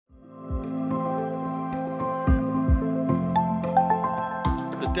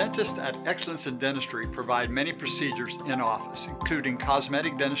Dentists at Excellence in Dentistry provide many procedures in office, including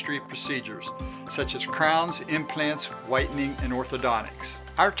cosmetic dentistry procedures such as crowns, implants, whitening, and orthodontics.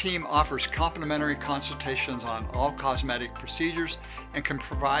 Our team offers complimentary consultations on all cosmetic procedures and can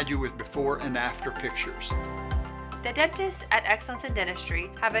provide you with before and after pictures. The dentists at Excellence in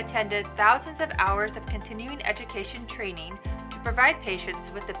Dentistry have attended thousands of hours of continuing education training to provide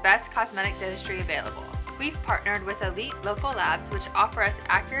patients with the best cosmetic dentistry available. We've partnered with elite local labs which offer us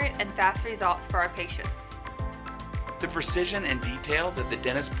accurate and fast results for our patients. The precision and detail that the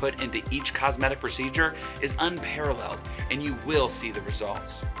dentist put into each cosmetic procedure is unparalleled, and you will see the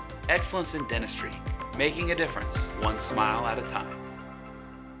results. Excellence in Dentistry, making a difference one smile at a time.